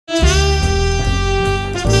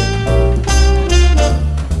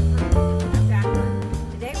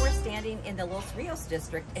Los Rios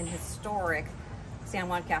district in historic San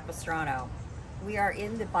Juan Capistrano. We are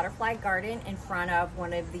in the Butterfly Garden in front of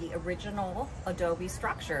one of the original adobe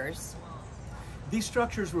structures. These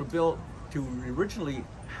structures were built to originally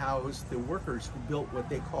house the workers who built what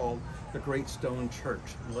they called the Great Stone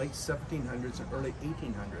Church in the late 1700s and early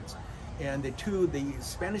 1800s. And the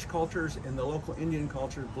Spanish cultures and the local Indian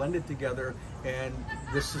culture blended together, and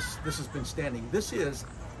this has been standing. This is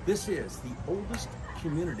the oldest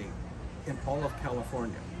community in all of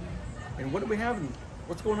California. And what do we have?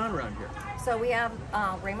 What's going on around here? So we have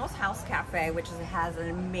Ramos House Cafe, which has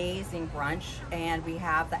an amazing brunch, and we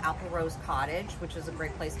have the Apple Rose Cottage, which is a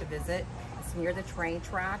great place to visit. It's near the train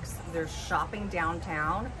tracks. There's shopping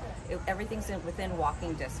downtown. Everything's within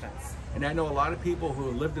walking distance. And I know a lot of people who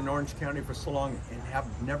have lived in Orange County for so long and have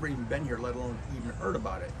never even been here, let alone even heard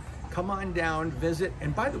about it. Come on down, visit,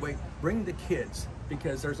 and by the way, bring the kids,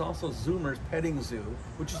 because there's also Zoomer's Petting Zoo,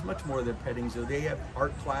 which is much more than petting zoo. They have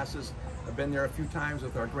art classes. I've been there a few times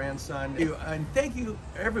with our grandson. And thank you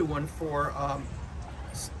everyone for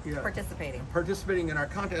participating in our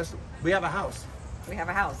contest. We have a house. We have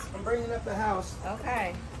a house. I'm bringing up the house.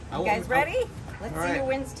 Okay. You guys ready? Let's see who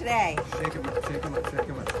wins today. Shake him up, shake him up, shake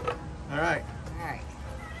him up. All right. All right.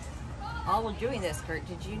 While we're doing this, Kurt,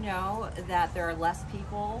 did you know that there are less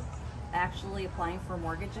people actually applying for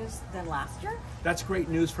mortgages than last year? That's great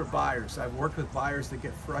news for buyers. I've worked with buyers that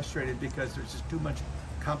get frustrated because there's just too much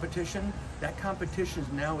competition. That competition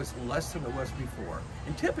now is less than it was before.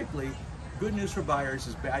 And typically, good news for buyers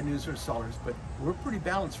is bad news for sellers, but we're pretty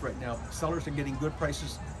balanced right now. Sellers are getting good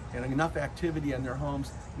prices and enough activity in their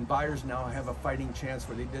homes, and buyers now have a fighting chance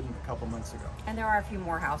where they didn't a couple months ago. And there are a few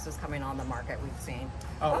more houses coming on the market we've seen.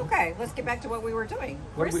 Oh. Okay, let's get back to what we were doing.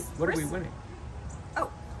 What are we winning?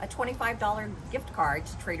 Oh, a $25 gift card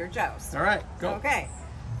to Trader Joe's. All right, go. Okay,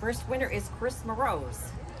 first winner is Chris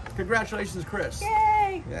Morose. Congratulations, Chris.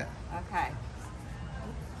 Yay! Yeah. Okay.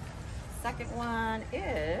 Second one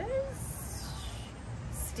is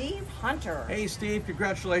Steve Hunter. Hey, Steve,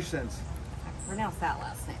 congratulations. I pronounced that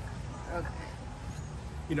last name. Okay.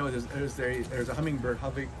 You know, there's a hummingbird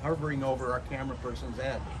hovering over our camera person's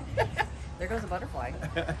head. There goes a butterfly.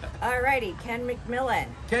 Alrighty, Ken McMillan.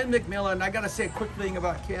 Ken McMillan, I gotta say a quick thing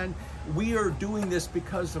about Ken. We are doing this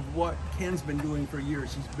because of what Ken's been doing for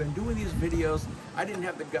years. He's been doing these videos. I didn't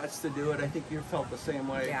have the guts to do it. I think you felt the same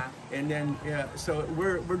way. Yeah. And then, so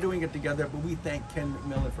we're doing it together, but we thank Ken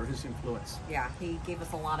McMillan for his influence. Yeah, he gave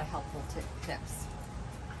us a lot of helpful tips.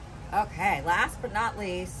 Okay, last but not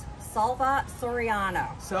least, Salva Soriano.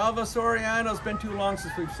 Salva Soriano, it's been too long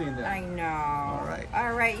since we've seen that. I know. All right.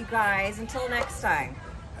 All right, you guys, until next time.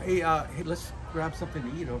 Hey, let's grab something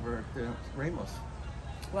to eat over at the Ramos.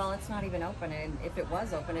 Well, it's not even open, and if it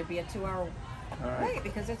was open, it'd be a 2-hour wait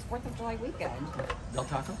because it's 4th of July weekend. Del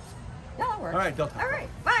Taco? Yeah, that works. All right, Del Taco. All right,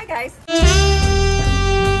 bye, guys.